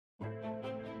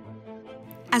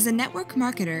As a network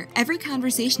marketer, every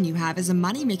conversation you have is a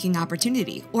money-making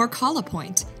opportunity or call-a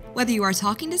point. Whether you are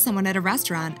talking to someone at a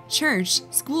restaurant, church,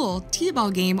 school,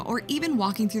 t-ball game, or even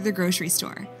walking through the grocery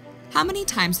store. How many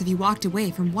times have you walked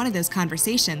away from one of those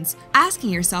conversations, asking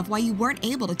yourself why you weren't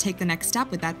able to take the next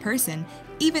step with that person,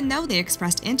 even though they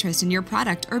expressed interest in your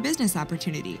product or business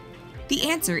opportunity? The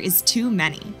answer is too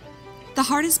many. The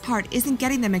hardest part isn't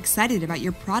getting them excited about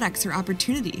your products or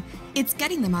opportunity, it's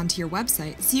getting them onto your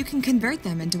website so you can convert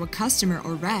them into a customer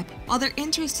or rep while their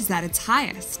interest is at its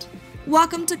highest.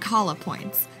 Welcome to Call-a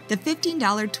Points, the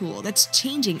 $15 tool that's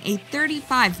changing a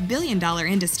 $35 billion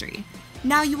industry.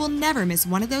 Now you will never miss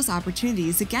one of those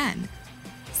opportunities again.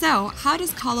 So, how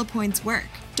does Call-a Points work?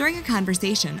 During a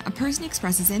conversation, a person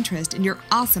expresses interest in your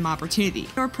awesome opportunity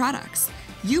or products.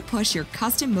 You push your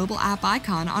custom mobile app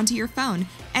icon onto your phone,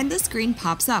 and the screen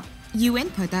pops up. You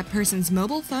input that person's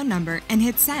mobile phone number and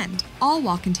hit send, all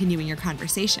while continuing your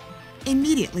conversation.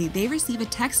 Immediately, they receive a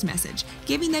text message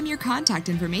giving them your contact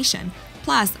information,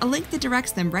 plus a link that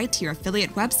directs them right to your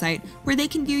affiliate website where they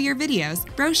can view your videos,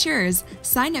 brochures,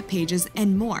 sign-up pages,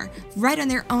 and more right on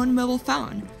their own mobile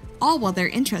phone, all while their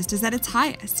interest is at its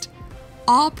highest.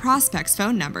 All prospects'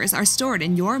 phone numbers are stored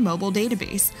in your mobile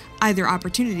database, either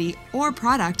opportunity or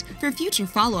product, for future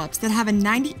follow-ups that have a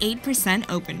 98%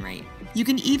 open rate. You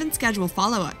can even schedule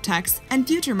follow-up texts and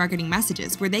future marketing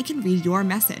messages where they can read your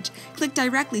message, click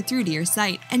directly through to your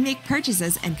site, and make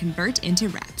purchases and convert into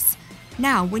reps.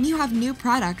 Now, when you have new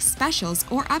products, specials,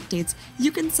 or updates,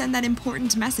 you can send that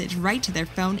important message right to their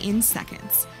phone in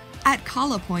seconds. At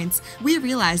Call-a Points, we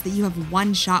realize that you have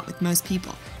one shot with most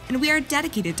people, and we are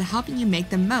dedicated to helping you make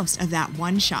the most of that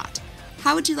one shot.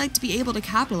 How would you like to be able to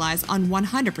capitalize on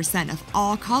 100% of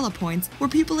all Call-a Points where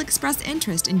people express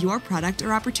interest in your product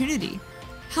or opportunity?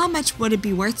 How much would it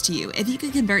be worth to you if you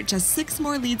could convert just 6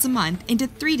 more leads a month into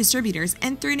 3 distributors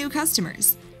and 3 new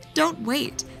customers? Don't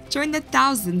wait! Join the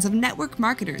thousands of network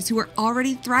marketers who are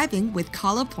already thriving with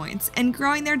Call-a Points and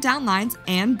growing their downlines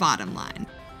and bottom line.